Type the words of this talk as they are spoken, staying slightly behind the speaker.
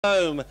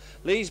home.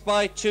 Leads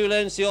by 2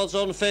 lengths, the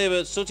odds-on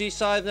favourite. Sooty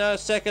Scythe now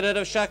second ahead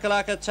of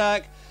Shakalak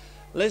Attack.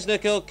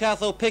 Lisnakill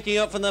Cathal picking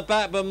up from the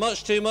back, but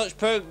much too much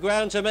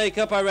ground to make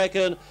up, I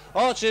reckon.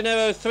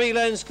 Enero 3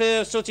 lengths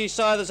clear of Sooty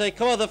Scythe as they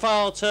come off the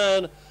final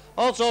turn.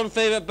 Odds-on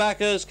favourite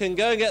backers can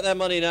go and get their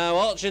money now.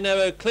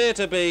 Enero clear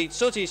to beat,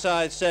 Sooty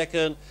Scythe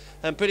second,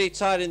 and pretty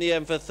tight in the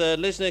end for third.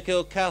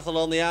 Lisnakill Cathal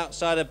on the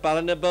outside of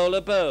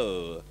Ballinabola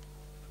Bow.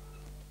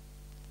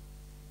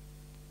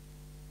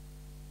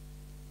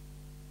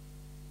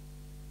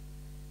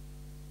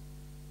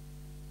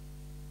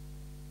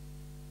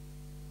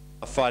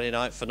 A Friday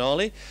night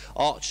finale.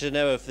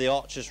 Enero for the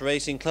Archers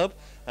Racing Club,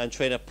 and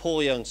trainer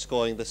Paul Young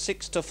scoring the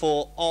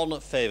 6-4 on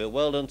favourite.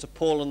 Well done to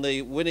Paul and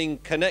the winning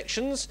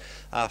connections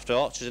after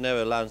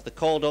Enero lands the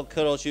Coral Dog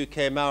Curls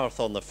UK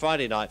Marathon, the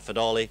Friday night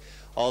finale.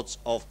 Odds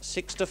of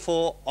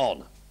 6-4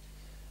 on.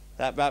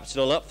 That wraps it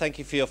all up. Thank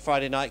you for your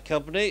Friday night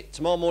company.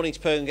 Tomorrow morning's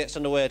program gets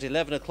underway at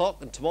 11 o'clock,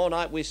 and tomorrow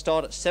night we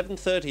start at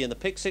 7:30, and the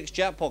Pick 6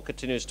 jackpot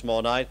continues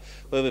tomorrow night.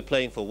 We'll be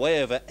playing for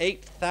way over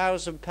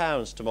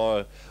 £8,000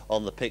 tomorrow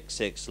on the Pick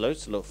 6.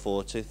 Loads to look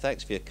forward to.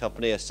 Thanks for your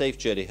company. A safe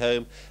journey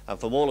home, and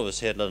from all of us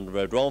here at London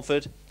Road,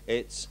 Romford,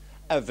 it's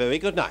a very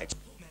good night.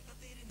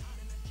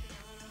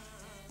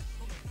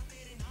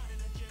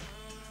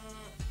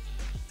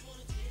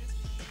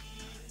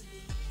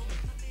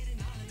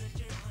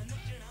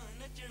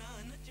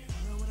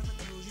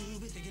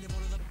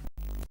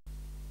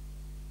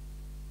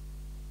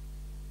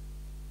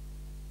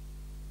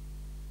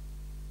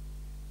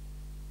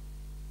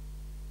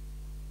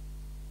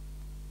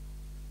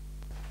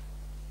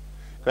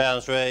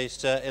 Grounds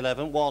raised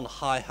 11. 1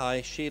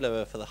 High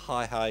Sheila for the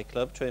High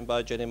Club, trained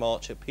by Jenny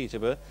March at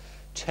Peterborough,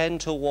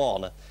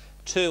 10-1.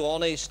 2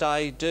 Honest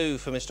I Do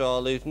for Mr. R.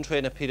 Luton,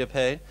 trainer Peter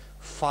Payne,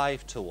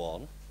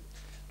 5-1.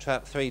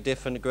 Trap 3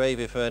 Different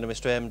Gravy for owner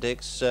Mr. M.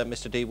 Dix,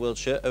 Mr. D.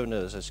 Wiltshire,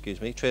 owners,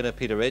 excuse me, trainer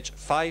Peter Rich,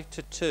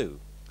 5-2.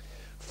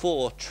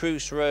 4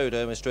 Truce Road,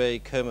 owner Mr. A.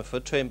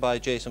 Comerford, trained by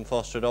Jason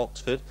Foster at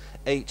Oxford,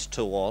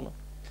 8-1.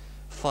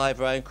 5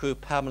 Round Crew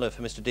Pamela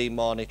for Mr. D.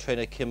 Marney,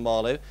 trainer Kim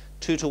Marlowe,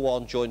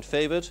 2-1 joint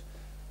favoured,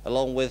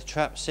 along with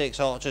Trap 6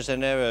 Archers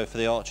Enero for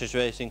the Archers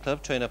Racing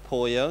Club, trainer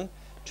Paul Young,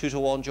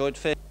 2-1 joint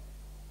favoured.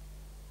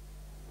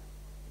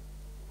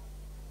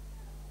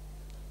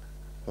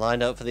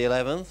 Lined up for the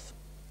 11th,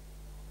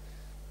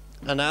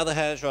 and now the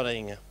hare's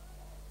running.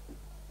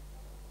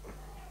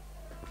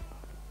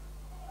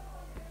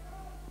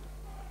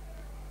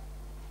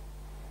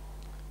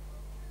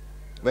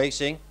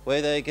 Racing,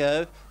 away they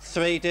go.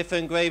 3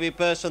 Different Gravy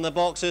bursts from the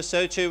boxes,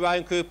 so too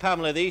Round Crew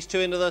Pamela. These 2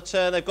 into the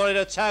turn, they've got in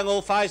a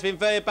tangle. 5's been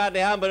very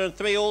badly hampered, and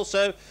 3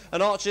 also.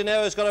 And Archers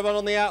Enero got to run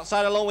on the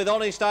outside along with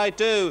Honest I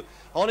Do.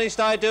 Honest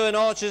I Do and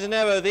Archers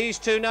Enero. These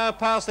 2 now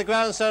pass the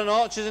grandstand, and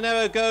Archers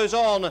Enero goes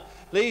on.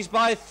 Leads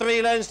by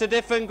 3 lengths to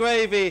Different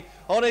Gravy.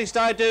 Honest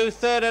I Do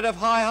third out of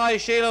High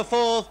Sheila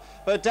fourth,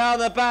 but down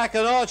the back,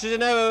 and Archers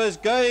Enero is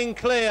going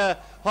clear.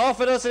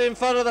 Half a dozen in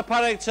front of the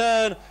paddock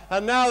turn,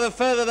 and now the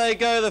further they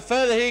go, the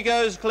further he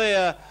goes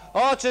clear.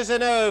 Archers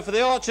Enero for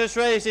the Archers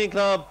Racing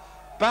Club,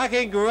 back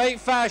in great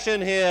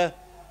fashion here,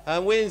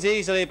 and wins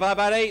easily by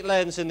about 8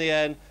 lengths in the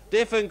end.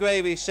 Different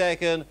Gravy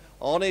second,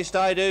 Honest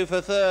I Do for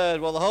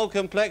third. Well, the whole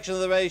complexion of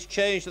the race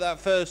changed at that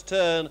first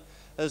turn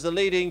as the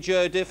leading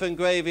duo, Different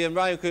Gravy and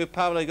Round Crew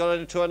Pamela, got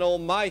into an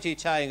almighty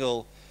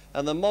tangle.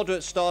 And the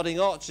moderate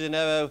starting Archers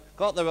Enero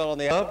got the run on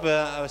the up,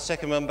 a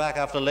second run back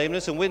after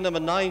lameness, and win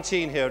number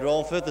 19 here at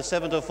Romford, the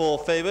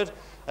 7-4 favourite,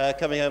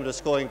 coming home to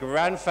score in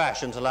grand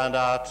fashion to land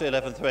our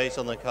 11th race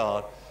on the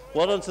card.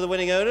 Well done to the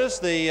winning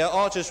owners. The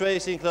Archers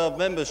Racing Club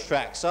members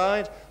track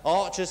side,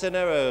 Archers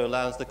Enero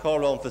lands the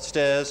Coral Romford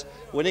Stairs,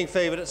 winning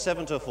favourite at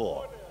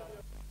 7-4.